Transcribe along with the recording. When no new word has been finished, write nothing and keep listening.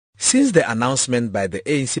Since the announcement by the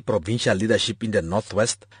ANC provincial leadership in the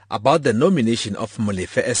Northwest about the nomination of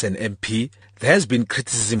Molefe as an MP, there has been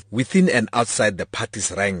criticism within and outside the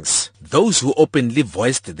party's ranks. Those who openly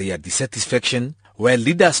voiced their dissatisfaction were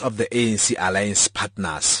leaders of the ANC alliance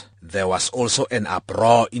partners. There was also an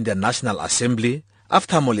uproar in the National Assembly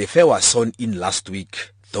after Molefe was sworn in last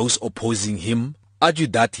week. Those opposing him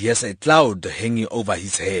argued that he has a cloud hanging over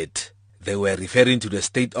his head. They were referring to the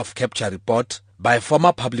state of capture report by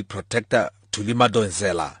former public protector Thuli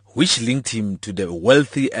Madonsela, which linked him to the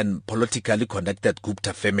wealthy and politically connected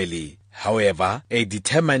Gupta family. However, a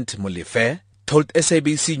determined Molefe told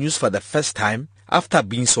SABC News for the first time after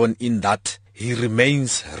being sworn in that he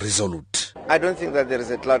remains resolute. I don't think that there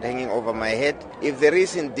is a cloud hanging over my head. If there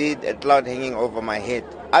is indeed a cloud hanging over my head,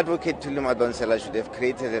 Advocate Thuli Madonsela should have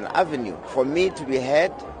created an avenue for me to be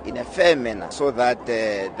heard in a fair manner so that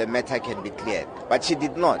the matter can be cleared. But she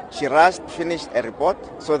did not. She rushed, finished a report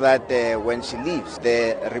so that when she leaves,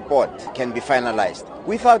 the report can be finalized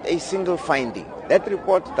without a single finding. That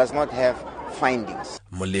report does not have findings.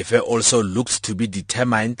 Molefe also looks to be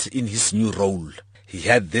determined in his new role. He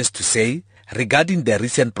had this to say regarding the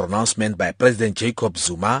recent pronouncement by President Jacob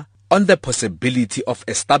Zuma on the possibility of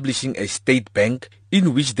establishing a state bank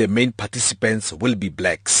in which the main participants will be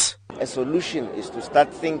blacks. A solution is to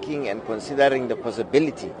start thinking and considering the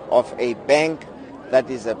possibility of a bank that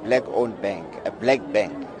is a black-owned bank, a black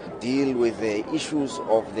bank, deal with the issues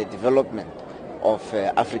of the development of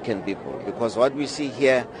African people. Because what we see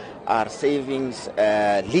here are savings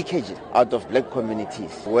leakage out of black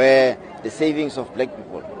communities, where the savings of black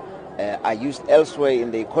people are used elsewhere in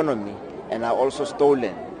the economy and are also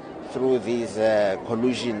stolen through these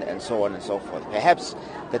collusion and so on and so forth. Perhaps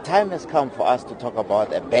the time has come for us to talk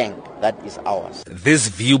about a bank that is ours. This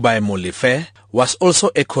view by Molefe was also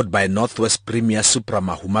echoed by Northwest Premier Supra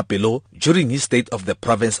Mahumapelo during his State of the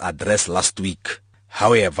Province address last week.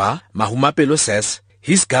 However, Mahumapelo says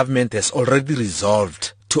his government has already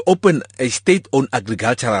resolved to open a state-owned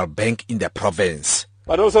agricultural bank in the province.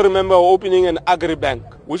 But also remember opening an agri-bank,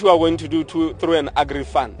 which we are going to do through an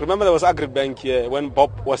agri-fund. Remember there was agri-bank here when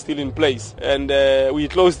Bob was still in place, and we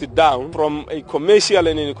closed it down. From a commercial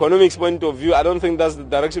and an economics point of view, I don't think that's the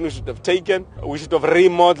direction we should have taken. We should have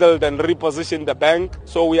remodeled and repositioned the bank.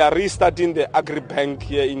 So we are restarting the agri-bank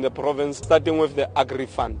here in the province, starting with the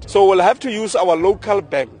agri-fund. So we'll have to use our local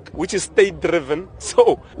bank, which is state-driven.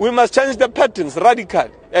 So we must change the patterns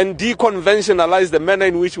radically and deconventionalize the manner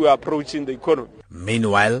in which we are approaching the economy.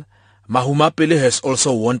 Meanwhile, Mahumapelo has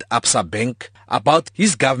also warned Absa Bank about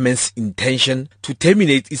his government's intention to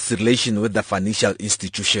terminate its relation with the financial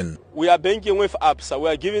institution. We are banking with Absa. We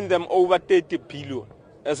are giving them over 30 billion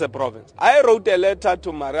as a province. I wrote a letter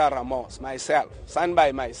to Maria Ramos, myself, signed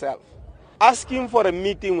by myself, asking for a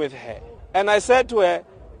meeting with her. And I said to her,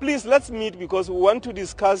 please, let's meet because we want to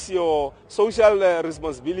discuss your social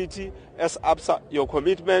responsibility as Absa, your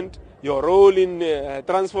commitment, your role in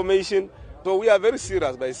transformation. So we are very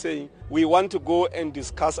serious by saying we want to go and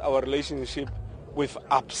discuss our relationship with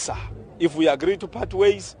Absa. If we agree to part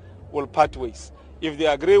ways, we'll part ways. If they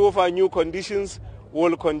agree with our new conditions,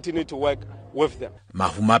 we'll continue to work with them.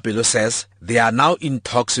 Mahumapelo says they are now in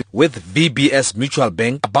talks with VBS Mutual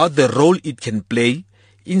Bank about the role it can play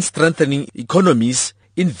in strengthening economies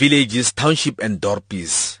in villages, township and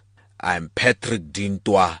dorpies. I'm Patrick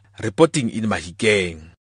Dintwa, reporting in Mahikeng.